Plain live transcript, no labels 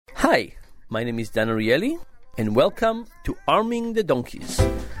Hi, my name is Ariely, and welcome to Arming the Donkeys,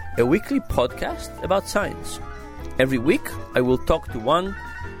 a weekly podcast about science. Every week, I will talk to one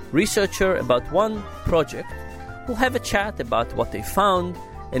researcher about one project. We'll have a chat about what they found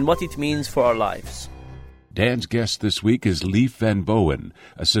and what it means for our lives. Dan's guest this week is Leif van Boven,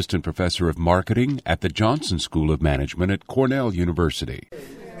 Assistant Professor of Marketing at the Johnson School of Management at Cornell University.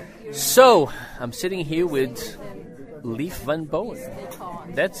 So, I'm sitting here with Leif van Boven.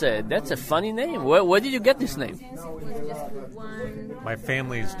 That's a funny name. Where did you get this name? My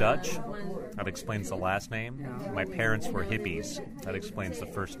family is Dutch. That explains the last name. My parents were hippies. That explains the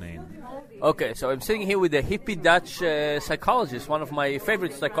first name. Okay, so I'm sitting here with a hippie Dutch psychologist, one of my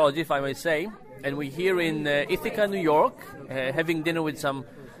favorite psychologists, if I may say. And we're here in Ithaca, New York, having dinner with some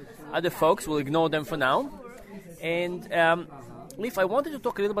other folks. We'll ignore them for now. And Leif, I wanted to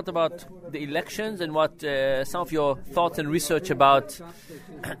talk a little bit about the elections and what some of your thoughts and research about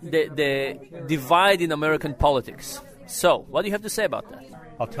the divide in American politics. So, what do you have to say about that?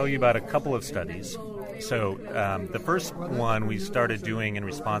 I'll tell you about a couple of studies. So the first one we started doing in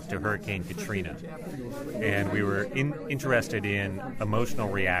response to Hurricane Katrina. And we were interested in emotional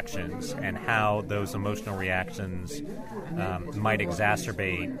reactions and how those emotional reactions might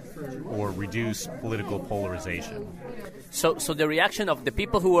exacerbate or reduce political polarization. So the reaction of the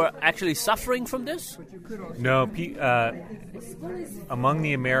people who are actually suffering from this? No, among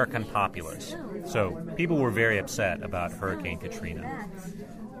the American populace. So people were very upset about Hurricane Katrina.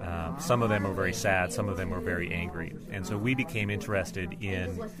 Some of them were very sad, some of them were very angry. And so we became interested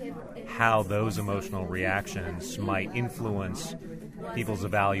in how those emotional reactions might influence people's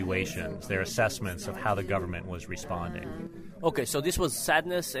evaluations, their assessments of how the government was responding. Okay, so this was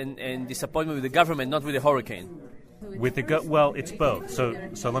sadness and disappointment with the government, not with the hurricane. Well, it's both. So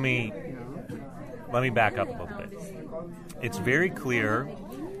let me back up a little bit. It's very clear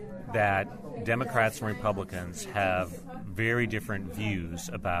that Democrats and Republicans have very different views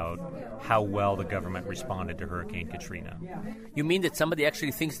about how well the government responded to Hurricane Katrina. You mean that somebody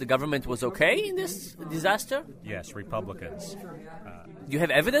actually thinks the government was okay in this disaster? Yes, Republicans. You have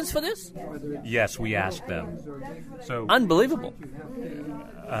evidence for this? Yes, we asked them. So unbelievable.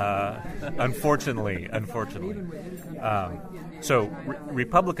 Unfortunately.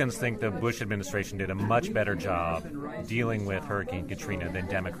 Republicans think the Bush administration did a much better job dealing with Hurricane Katrina than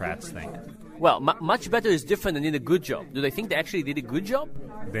Democrats think. Well, much better is different than did a good job. Do they think they actually did a good job?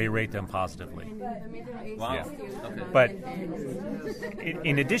 They rate them positively. Wow. Yeah. Okay. But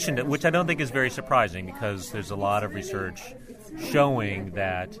in addition to, which I don't think is very surprising because there's a lot of research showing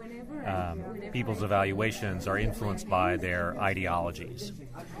that people's evaluations are influenced by their ideologies.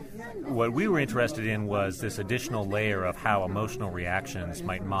 What we were interested in was this additional layer of how emotional reactions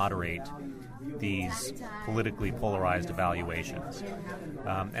might moderate these politically polarized evaluations.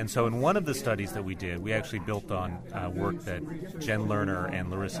 And so in one of the studies that we did, we actually built on work that Jen Lerner and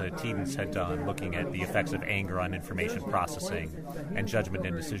Larissa Tiedens had done looking at the effects of anger on information processing and judgment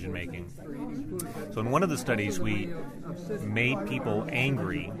and decision-making. So in one of the studies, we made people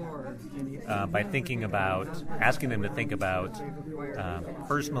angry by asking them to think about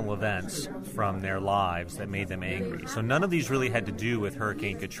personal events from their lives that made them angry. So none of these really had to do with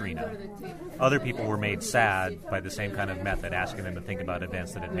Hurricane Katrina. Other people were made sad by the same kind of method, asking them to think about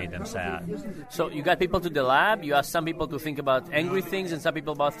events that had made them sad. So you got people to the lab, you asked some people to think about angry things and some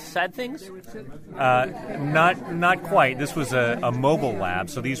people about sad things? Not quite. This was a mobile lab,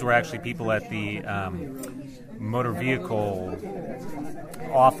 so these were actually people at the motor vehicle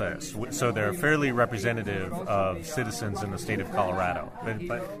office, so they're fairly representative of citizens in the state of Colorado.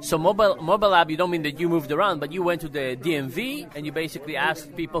 So mobile lab, you don't mean that you moved around, but you went to the DMV and you basically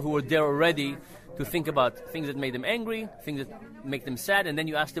asked people who were there already to think about things that made them angry, things that make them sad, and then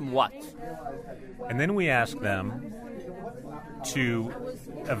you asked them what? And then we asked them to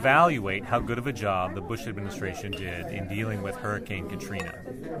evaluate how good of a job the Bush administration did in dealing with Hurricane Katrina.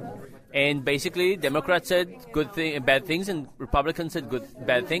 And basically, Democrats said bad things, and Republicans said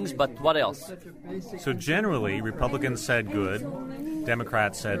bad things, but what else? So generally, Republicans said good,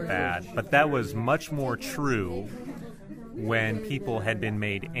 Democrats said bad, but that was much more true when people had been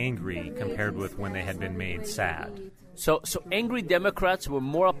made angry compared with when they had been made sad. So angry Democrats were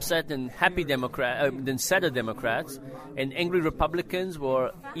more upset than than sadder Democrats, and angry Republicans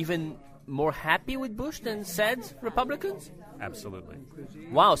were even more happy with Bush than sad Republicans? Absolutely.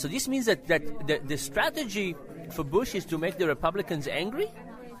 Wow, so this means that the strategy for Bush is to make the Republicans angry?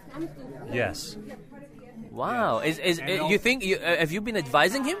 Yes. Wow. You think have you been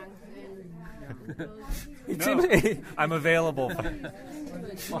advising him? I'm available.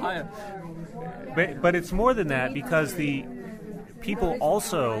 Well, But it's more than that because people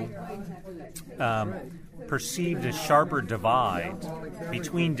also perceived a sharper divide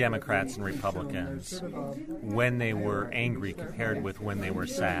between Democrats and Republicans when they were angry compared with when they were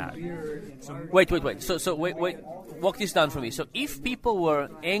sad. Wait. So wait. Walk this down for me. So if people were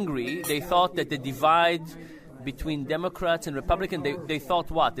angry, they thought that the divide between Democrats and Republicans, they thought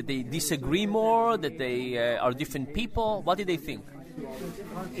what? That they disagree more? That they are different people? What did they think?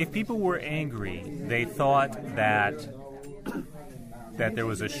 If people were angry, they thought that there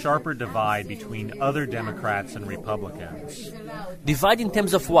was a sharper divide between other Democrats and Republicans. Divide in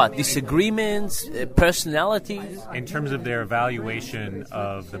terms of what? Disagreements, personalities? In terms of their evaluation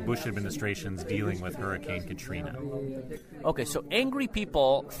of the Bush administration's dealing with Hurricane Katrina. Okay, so angry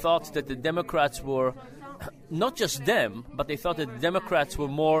people thought that the Democrats were, not just them, but they thought that the Democrats were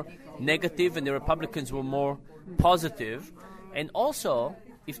more negative and the Republicans were more positive. And also,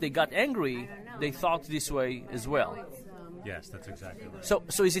 if they got angry, they thought this way as well. Yes, that's exactly right.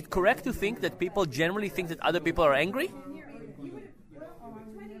 So is it correct to think that people generally think that other people are angry?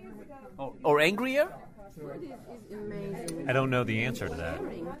 Or angrier? I don't know the answer to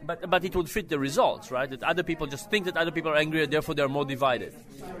that. But it would fit the results, right? That other people just think that other people are angrier, therefore they're more divided.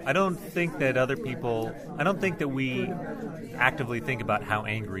 I don't think that we actively think about how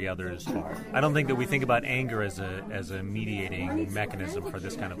angry others are. I don't think that we think about anger as a mediating mechanism for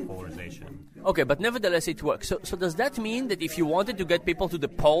this kind of polarization. Okay, but nevertheless it works. So does that mean that if you wanted to get people to the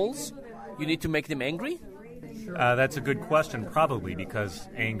polls, you need to make them angry? That's a good question, probably, because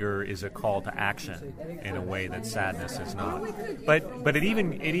anger is a call to action in a way that sadness is not. But it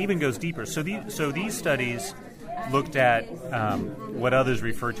even goes deeper. So these studies looked at what others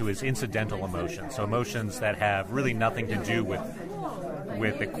refer to as incidental emotions, so emotions that have really nothing to do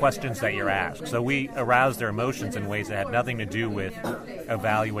with the questions that you're asked. So we aroused their emotions in ways that had nothing to do with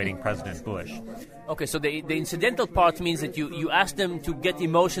evaluating President Bush. Okay, so the incidental part means that you asked them to get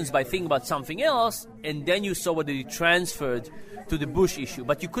emotions by thinking about something else, and then you saw whether it transferred to the Bush issue.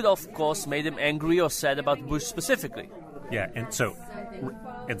 But you could, of course, make them angry or sad about Bush specifically. Yeah, and so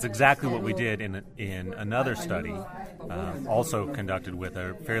it's exactly what we did in another study, also conducted with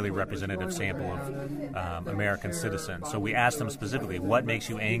a fairly representative sample of American citizens. So we asked them specifically, what makes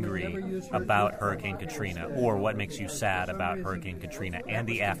you angry about Hurricane Katrina, or what makes you sad about Hurricane Katrina and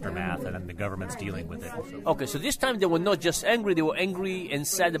the aftermath and the government's dealing with it. Okay, so this time they were not just angry, they were angry and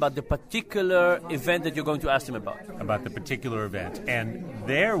sad about the particular event that you're going to ask them about. About the particular event. And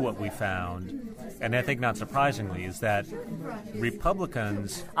there what we found, and I think not surprisingly, is that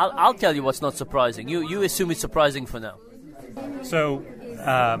Republicans... I'll tell you what's not surprising. You assume it's surprising for now. So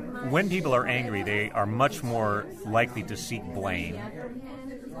when people are angry, they are much more likely to seek blame.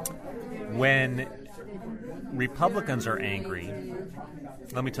 When Republicans are angry,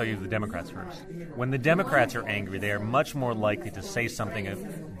 let me tell you the Democrats first. When the Democrats are angry, they are much more likely to say something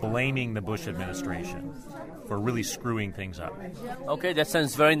of blaming the Bush administration for really screwing things up. Okay, that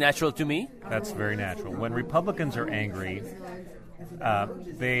sounds very natural to me. That's very natural. When Republicans are angry,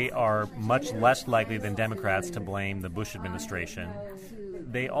 they are much less likely than Democrats to blame the Bush administration.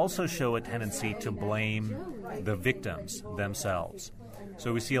 They also show a tendency to blame the victims themselves.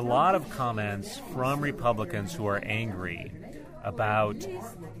 So we see a lot of comments from Republicans who are angry about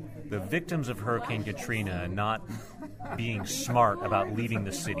the victims of Hurricane Katrina not being smart about leaving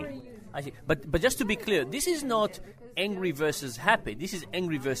the city. I see. But just to be clear, this is not angry versus happy. This is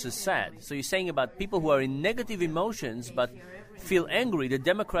angry versus sad. So you're saying about people who are in negative emotions but feel angry, the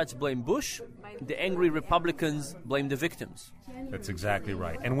Democrats blame Bush, the angry Republicans blame the victims. That's exactly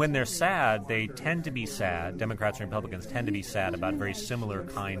right. And when they're sad, they tend to be sad, Democrats and Republicans tend to be sad about very similar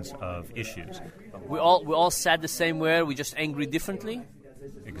kinds of issues. We're all sad the same way, we're just angry differently?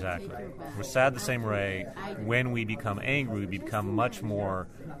 Exactly. We're sad the same way. When we become angry, we become much more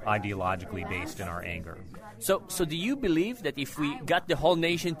ideologically based in our anger. So do you believe that if we got the whole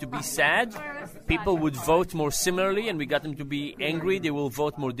nation to be sad, people would vote more similarly, and we got them to be angry, they will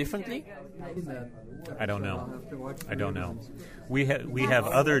vote more differently? I don't know. We have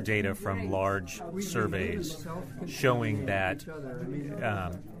other data from large surveys showing that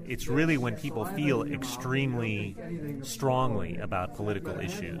it's really when people feel extremely strongly about political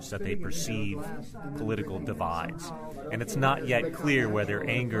issues that they perceive political divides. And it's not yet clear whether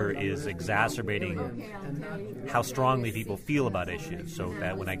anger is exacerbating how strongly people feel about issues, so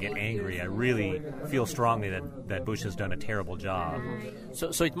that when I get angry, I really feel strongly that Bush has done a terrible job.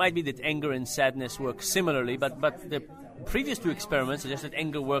 So it might be that anger and sadness work similarly, but the previous two experiments suggest that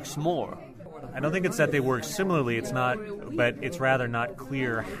anger works more. I don't think it's that they work similarly. It's not, but it's rather not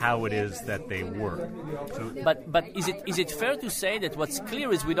clear how it is that they work. So, but is it fair to say that what's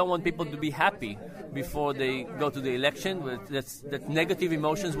clear is we don't want people to be happy before they go to the election? That negative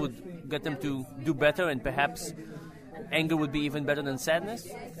emotions would get them to do better, and perhaps anger would be even better than sadness?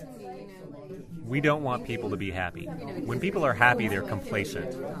 We don't want people to be happy. When people are happy, they're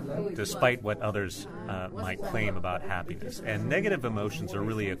complacent, despite what others might claim about happiness. And negative emotions are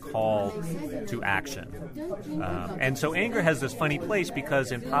really a call to action. And so anger has this funny place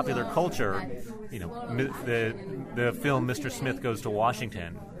because in popular culture, the film Mr. Smith Goes to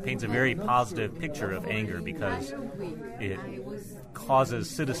Washington paints a very positive picture of anger because it causes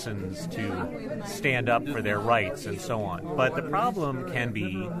citizens to stand up for their rights and so on. But the problem can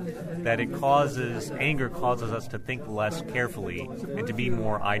be that anger causes us to think less carefully and to be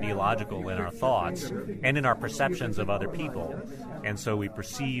more ideological in our thoughts and in our perceptions of other people. And so we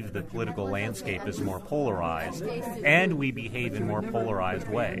perceive the political landscape as more polarized, and we behave in more polarized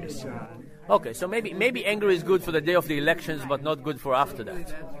ways. Okay, so maybe anger is good for the day of the elections, but not good for after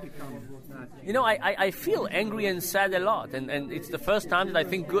that. I feel angry and sad a lot, and it's the first time that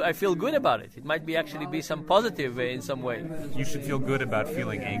I feel good about it. It might be actually be some positive in some way. You should feel good about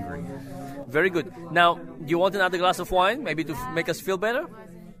feeling angry. Very good. Now, do you want another glass of wine, maybe to make us feel better?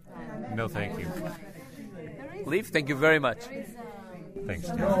 No, thank you. Leif, thank you very much. Thanks,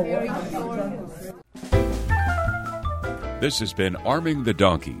 Tim. This has been Arming the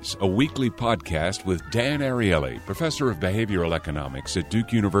Donkeys, a weekly podcast with Dan Ariely, professor of behavioral economics at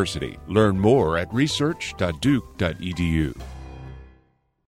Duke University. Learn more at research.duke.edu.